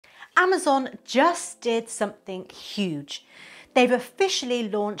Amazon just did something huge. They've officially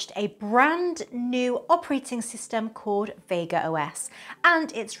launched a brand new operating system called Vega OS,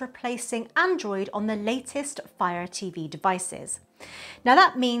 and it's replacing Android on the latest Fire TV devices. Now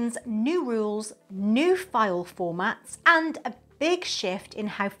that means new rules, new file formats, and a big shift in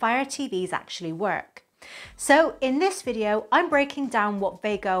how Fire TVs actually work. So in this video, I'm breaking down what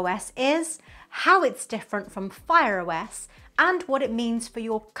Vega OS is, how it's different from Fire OS, and what it means for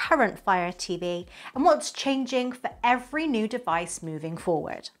your current Fire TV, and what's changing for every new device moving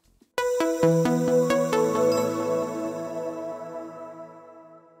forward.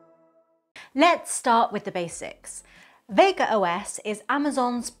 Let's start with the basics. Vega OS is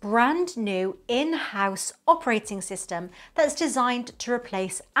Amazon's brand new in-house operating system that's designed to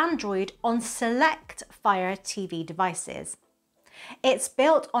replace Android on select Fire TV devices. It's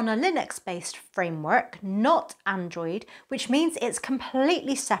built on a Linux-based framework, not Android, which means it's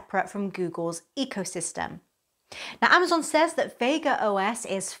completely separate from Google's ecosystem. Now, Amazon says that Vega OS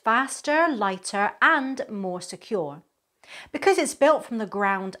is faster, lighter, and more secure. Because it's built from the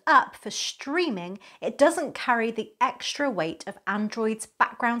ground up for streaming, it doesn't carry the extra weight of Android's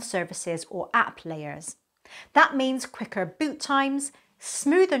background services or app layers. That means quicker boot times,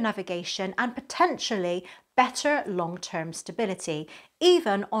 smoother navigation, and potentially better long-term stability,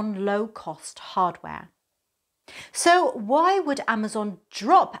 even on low-cost hardware. So why would Amazon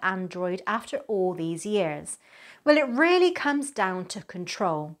drop Android after all these years? Well, it really comes down to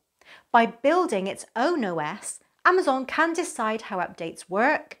control. By building its own OS, Amazon can decide how updates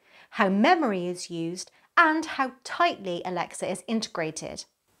work, how memory is used, and how tightly Alexa is integrated.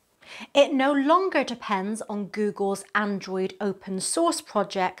 It no longer depends on Google's Android open source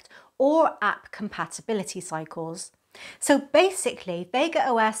project or app compatibility cycles. So basically, Vega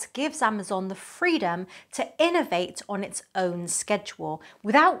OS gives Amazon the freedom to innovate on its own schedule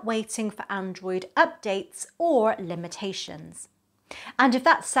without waiting for Android updates or limitations. And if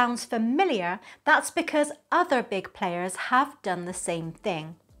that sounds familiar, that's because other big players have done the same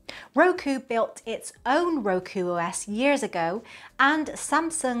thing. Roku built its own Roku OS years ago, and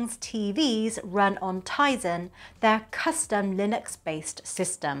Samsung's TVs run on Tizen, their custom Linux-based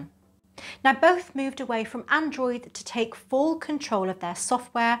system. Now, both moved away from Android to take full control of their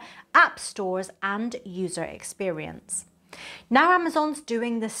software, app stores, and user experience. Now Amazon's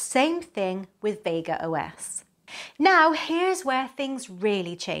doing the same thing with Vega OS. Now, here's where things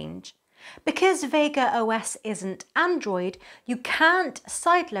really change. Because Vega OS isn't Android, you can't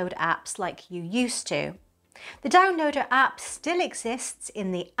sideload apps like you used to. The Downloader app still exists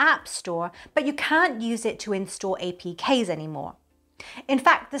in the App Store, but you can't use it to install APKs anymore. In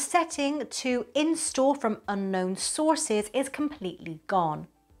fact, the setting to install from unknown sources is completely gone.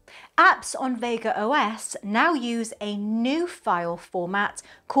 Apps on Vega OS now use a new file format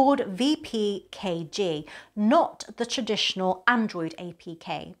called VPKG, not the traditional Android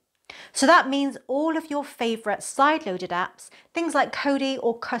APK. So that means all of your favourite sideloaded apps, things like Kodi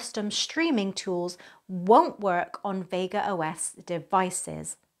or custom streaming tools, won't work on Vega OS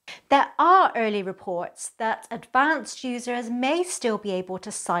devices. There are early reports that advanced users may still be able to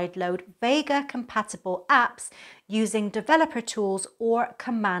sideload Vega-compatible apps using developer tools or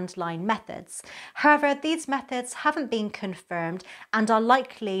command line methods. However, these methods haven't been confirmed and are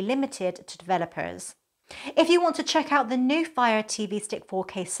likely limited to developers. If you want to check out the new Fire TV Stick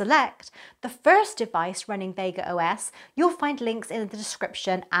 4K Select, the first device running Vega OS, you'll find links in the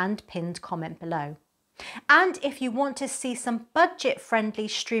description and pinned comment below. And if you want to see some budget-friendly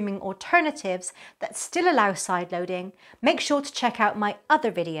streaming alternatives that still allow sideloading, make sure to check out my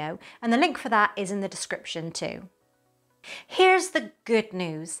other video, and the link for that is in the description too. Here's the good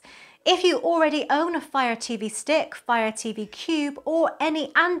news. If you already own a Fire TV Stick, Fire TV Cube, or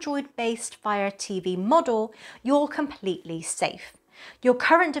any Android-based Fire TV model, you're completely safe. Your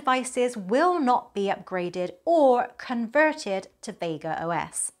current devices will not be upgraded or converted to Vega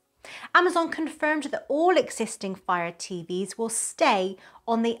OS. Amazon confirmed that all existing Fire TVs will stay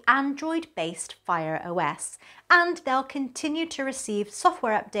on the Android-based Fire OS, and they'll continue to receive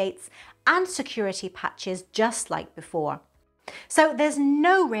software updates and security patches just like before. So there's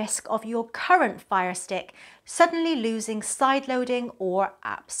no risk of your current Fire Stick suddenly losing sideloading or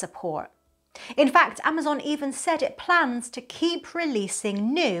app support. In fact, Amazon even said it plans to keep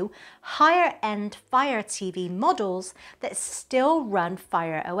releasing new, higher-end Fire TV models that still run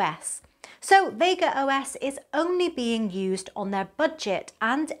Fire OS. So Vega OS is only being used on their budget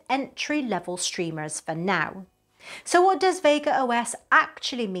and entry-level streamers for now. So what does Vega OS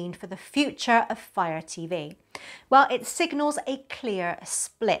actually mean for the future of Fire TV? Well, it signals a clear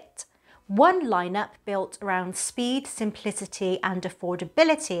split. One lineup built around speed, simplicity and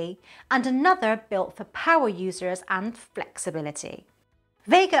affordability, and another built for power users and flexibility.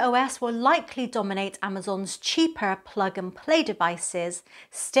 Vega OS will likely dominate Amazon's cheaper plug-and-play devices,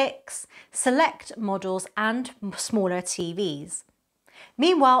 sticks, select models and smaller TVs.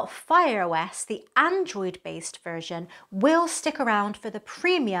 Meanwhile, Fire OS, the Android-based version, will stick around for the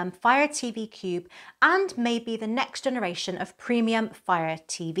premium Fire TV Cube and maybe the next generation of premium Fire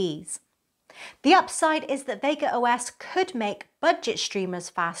TVs. The upside is that Vega OS could make budget streamers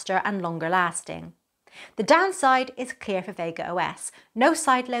faster and longer lasting. The downside is clear for Vega OS: no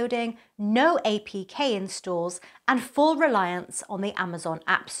sideloading, no APK installs, and full reliance on the Amazon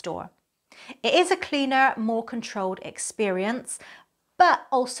App Store. It is a cleaner, more controlled experience, but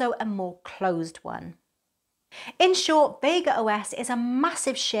also a more closed one. In short, Vega OS is a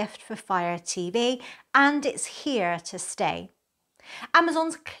massive shift for Fire TV, and it's here to stay.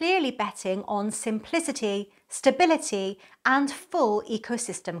 Amazon's clearly betting on simplicity, stability, and full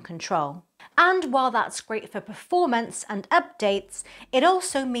ecosystem control. And while that's great for performance and updates, it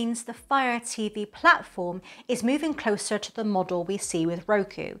also means the Fire TV platform is moving closer to the model we see with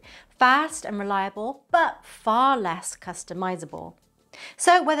Roku: fast and reliable, but far less customizable.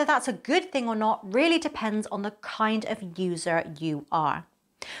 So whether that's a good thing or not really depends on the kind of user you are.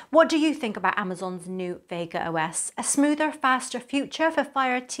 What do you think about Amazon's new Vega OS? A smoother, faster future for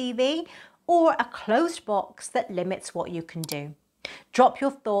Fire TV, or a closed box that limits what you can do? Drop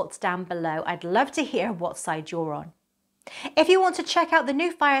your thoughts down below. I'd love to hear what side you're on. If you want to check out the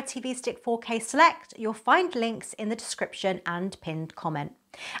new Fire TV Stick 4K Select, you'll find links in the description and pinned comment.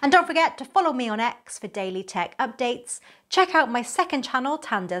 And don't forget to follow me on X for daily tech updates, check out my second channel,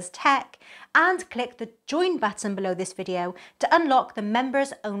 unboxd.tech, and click the join button below this video to unlock the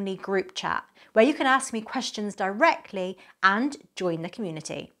members only group chat, where you can ask me questions directly and join the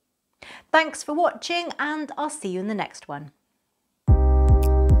community. Thanks for watching, and I'll see you in the next one.